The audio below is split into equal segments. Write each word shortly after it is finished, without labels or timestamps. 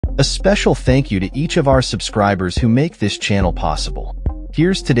A special thank you to each of our subscribers who make this channel possible.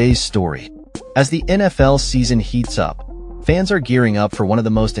 Here's today's story. As the NFL season heats up, fans are gearing up for one of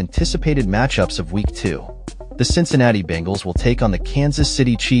the most anticipated matchups of Week 2. The Cincinnati Bengals will take on the Kansas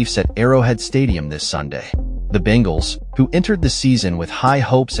City Chiefs at Arrowhead Stadium this Sunday. The Bengals, who entered the season with high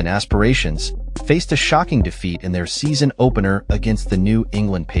hopes and aspirations, faced a shocking defeat in their season opener against the New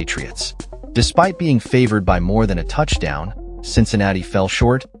England Patriots. Despite being favored by more than a touchdown, Cincinnati fell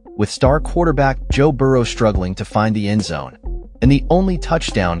short, with star quarterback Joe Burrow struggling to find the end zone, and the only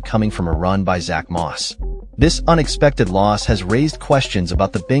touchdown coming from a run by Zach Moss. This unexpected loss has raised questions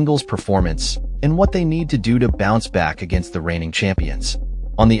about the Bengals' performance and what they need to do to bounce back against the reigning champions.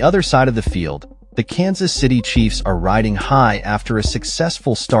 On the other side of the field, the Kansas City Chiefs are riding high after a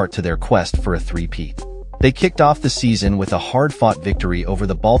successful start to their quest for a three-peat. They kicked off the season with a hard-fought victory over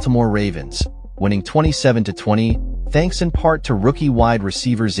the Baltimore Ravens, winning 27-20, thanks in part to rookie wide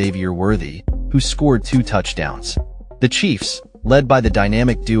receiver Xavier Worthy, who scored 2 touchdowns. The Chiefs, led by the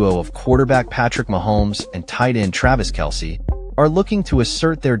dynamic duo of quarterback Patrick Mahomes and tight end Travis Kelce, are looking to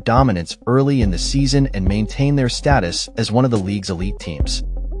assert their dominance early in the season and maintain their status as one of the league's elite teams.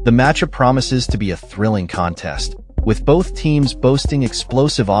 The matchup promises to be a thrilling contest, with both teams boasting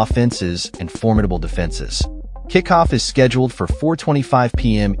explosive offenses and formidable defenses. Kickoff is scheduled for 4:25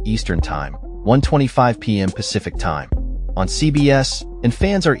 p.m. Eastern Time, 1:25 p.m. Pacific Time, on CBS, and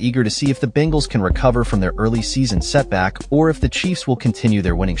fans are eager to see if the Bengals can recover from their early season setback or if the Chiefs will continue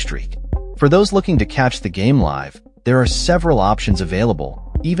their winning streak. For those looking to catch the game live, there are several options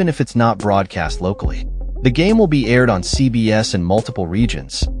available, even if it's not broadcast locally. The game will be aired on CBS in multiple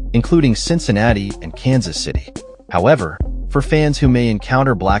regions, including Cincinnati and Kansas City. However, for fans who may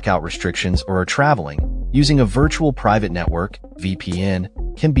encounter blackout restrictions or are traveling, using a virtual private network, VPN,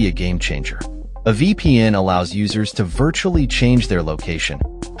 can be a game changer. A VPN allows users to virtually change their location,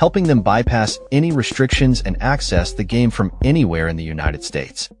 helping them bypass any restrictions and access the game from anywhere in the United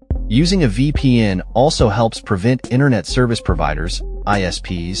States. Using a VPN also helps prevent internet service providers,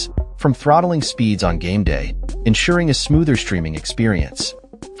 ISPs, from throttling speeds on game day, ensuring a smoother streaming experience.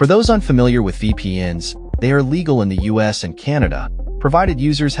 For those unfamiliar with VPNs, they are legal in the US and Canada, provided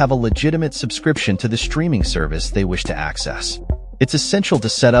users have a legitimate subscription to the streaming service they wish to access. It's essential to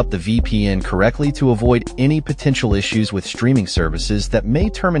set up the VPN correctly to avoid any potential issues with streaming services that may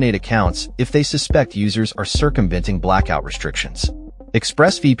terminate accounts if they suspect users are circumventing blackout restrictions.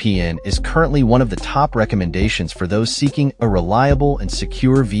 ExpressVPN is currently one of the top recommendations for those seeking a reliable and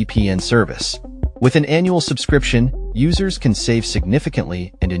secure VPN service. With an annual subscription, users can save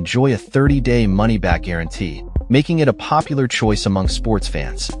significantly and enjoy a 30-day money-back guarantee, making it a popular choice among sports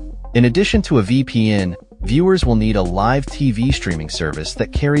fans. In addition to a VPN, viewers will need a live TV streaming service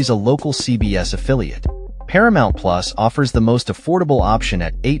that carries a local CBS affiliate. Paramount Plus offers the most affordable option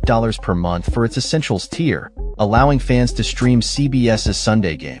at $8 per month for its Essentials tier, allowing fans to stream CBS's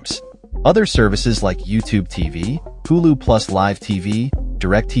Sunday games. Other services like YouTube TV, Hulu Plus Live TV,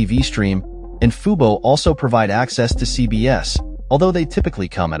 DirecTV Stream, and Fubo also provide access to CBS, although they typically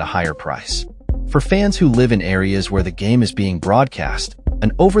come at a higher price. For fans who live in areas where the game is being broadcast,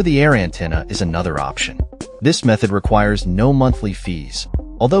 an over-the-air antenna is another option. This method requires no monthly fees,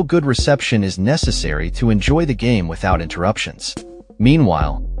 although good reception is necessary to enjoy the game without interruptions.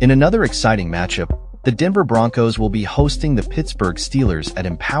 Meanwhile, in another exciting matchup, the Denver Broncos will be hosting the Pittsburgh Steelers at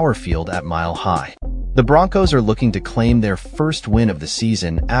Empower Field at Mile High. The Broncos are looking to claim their first win of the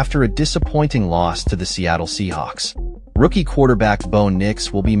season after a disappointing loss to the Seattle Seahawks. Rookie quarterback Bo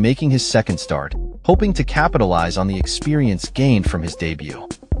Nix will be making his second start, hoping to capitalize on the experience gained from his debut.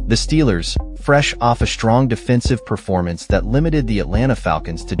 The Steelers, fresh off a strong defensive performance that limited the Atlanta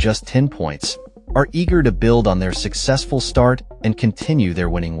Falcons to just 10 points, are eager to build on their successful start and continue their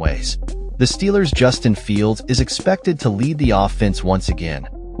winning ways. The Steelers' Justin Fields is expected to lead the offense once again,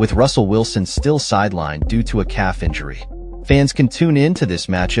 with Russell Wilson still sidelined due to a calf injury. Fans can tune in to this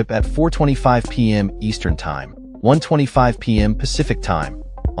matchup at 4:25 p.m. Eastern Time, 1:25 p.m. Pacific Time,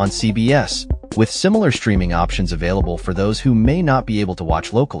 on CBS, with similar streaming options available for those who may not be able to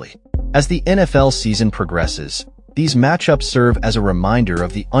watch locally. As the NFL season progresses, these matchups serve as a reminder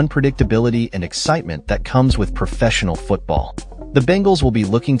of the unpredictability and excitement that comes with professional football. The Bengals will be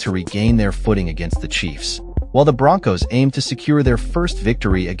looking to regain their footing against the Chiefs, while the Broncos aim to secure their first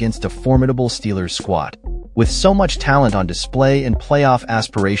victory against a formidable Steelers squad. With so much talent on display and playoff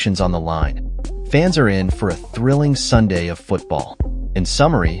aspirations on the line, fans are in for a thrilling Sunday of football. In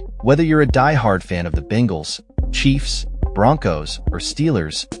summary, whether you're a diehard fan of the Bengals, Chiefs, Broncos, or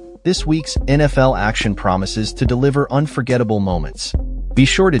Steelers, this week's NFL action promises to deliver unforgettable moments. Be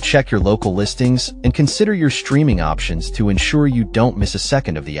sure to check your local listings and consider your streaming options to ensure you don't miss a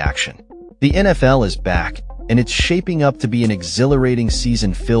second of the action. The NFL is back, and it's shaping up to be an exhilarating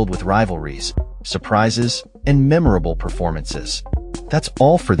season filled with rivalries, surprises, and memorable performances. That's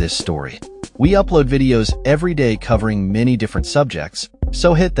all for this story. We upload videos every day covering many different subjects,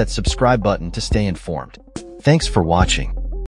 so hit that subscribe button to stay informed. Thanks for watching.